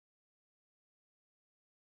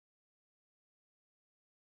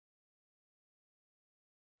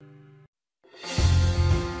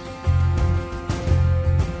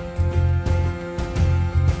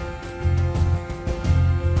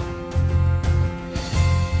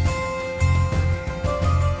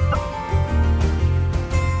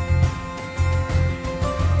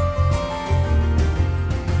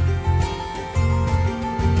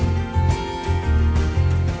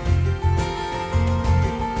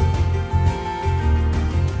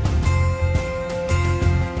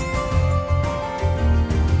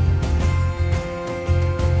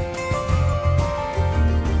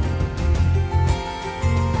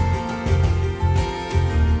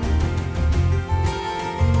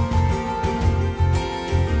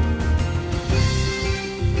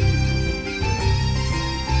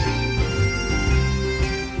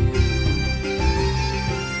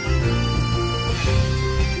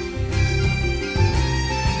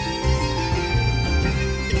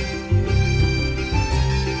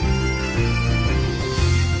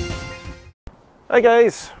Hi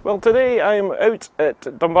guys, well today I'm out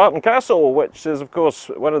at Dumbarton Castle, which is of course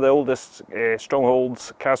one of the oldest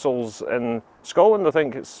strongholds castles in Scotland. I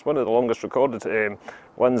think it's one of the longest recorded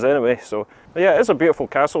ones anyway. So yeah, it's a beautiful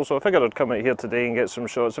castle, so I figured I'd come out here today and get some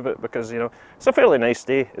shots of it because, you know, it's a fairly nice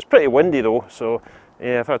day. It's pretty windy though, so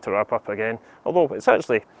yeah, I've had to wrap up again. Although it's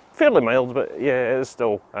actually fairly mild, but yeah, it is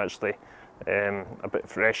still actually a bit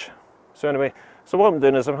fresh. So anyway, so what I'm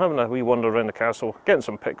doing is I'm having a wee wander around the castle, getting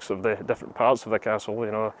some pics of the different parts of the castle,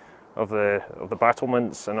 you know, of the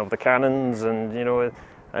battlements and of the cannons, and you know,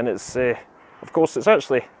 and it's of course it's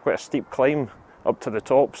actually quite a steep climb up to the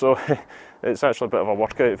top, so it's actually a bit of a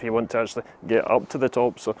workout if you want to actually get up to the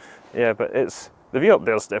top. So yeah, but the view up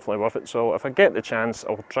there is definitely worth it. So if I get the chance,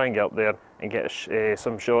 I'll try and get up there and get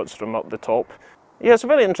some shots from up the top. Yeah, it's a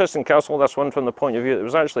very interesting castle, this one, from the point of view it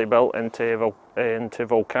was actually built into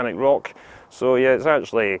volcanic rock. So yeah, it's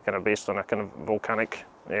actually kind of based on a kind of volcanic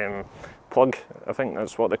plug, I think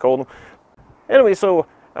that's what they call them. Anyway, so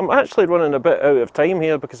I'm actually running a bit out of time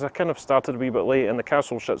here because I kind of started a wee bit late and the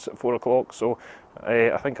castle shuts at 4 o'clock, so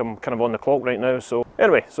I think I'm kind of on the clock right now. So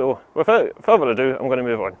anyway, so without further ado, I'm going to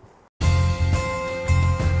move on.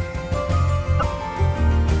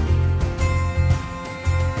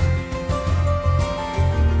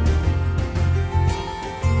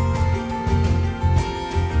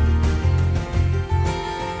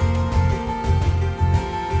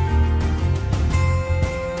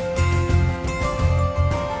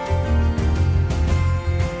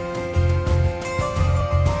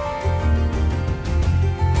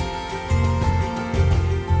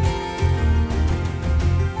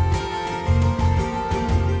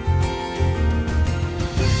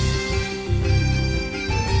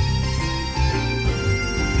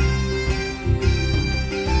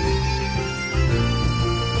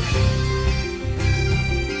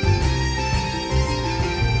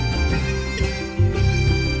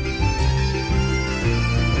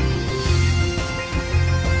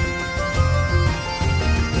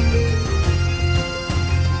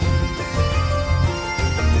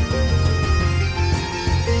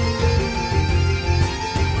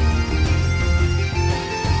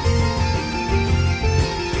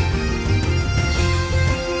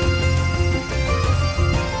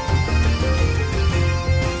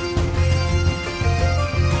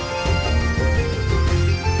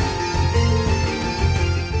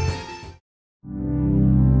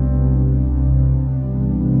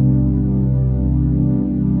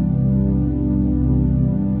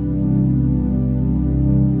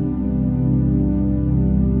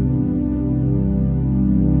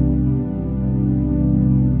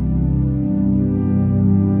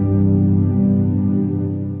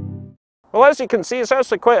 Well, as you can see, it's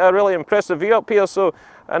actually quite a really impressive view up here. So,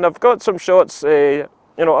 and I've got some shots, you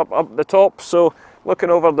know, up the top. So, looking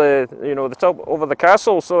over the, you know, the top over the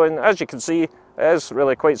castle. So, and as you can see, it is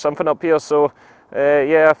really quite something up here. So,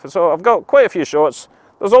 yeah, so I've got quite a few shots.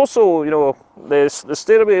 There's also, you know, the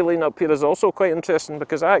stairway line up here is also quite interesting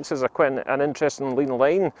because it acts as quite an interesting lean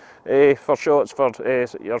line for shots for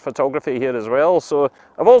your photography here as well. So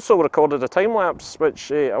I've also recorded a time lapse, which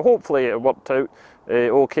hopefully it worked out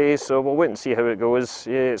okay. So we'll wait and see how it goes.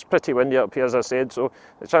 Yeah, it's pretty windy up here, as I said, so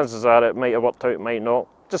the chances are it might have worked out, it might not.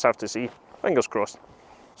 Just have to see. Fingers crossed.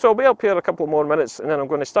 So I'll be up here a couple more minutes and then I'm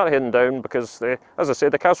going to start heading down because, as I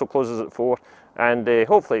said, the castle closes at 4, and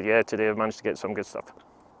hopefully, yeah, today I've managed to get some good stuff.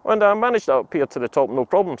 And I managed to up here to the top no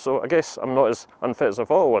problem, so I guess I'm not as unfit as I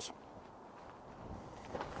thought I was.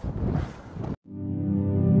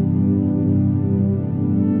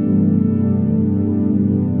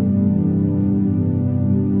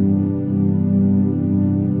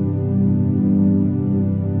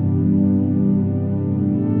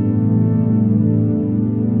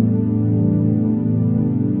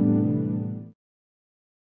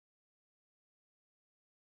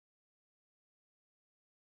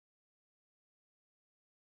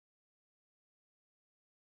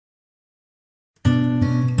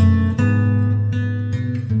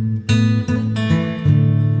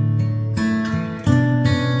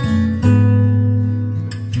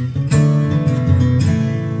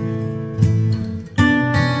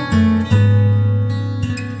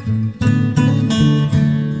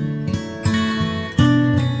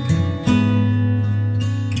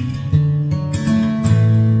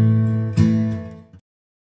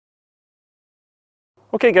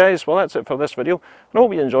 Okay guys, well that's it for this video. I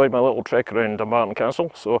hope you enjoyed my little trek around Dumbarton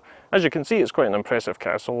Castle. So as you can see, it's quite an impressive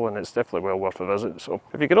castle and it's definitely well worth a visit. So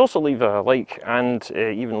if you could also leave a like and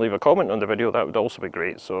even leave a comment on the video, that would also be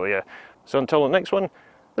great. So yeah, so until the next one,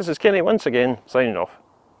 this is Kenny once again signing off.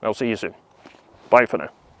 I'll see you soon. Bye for now.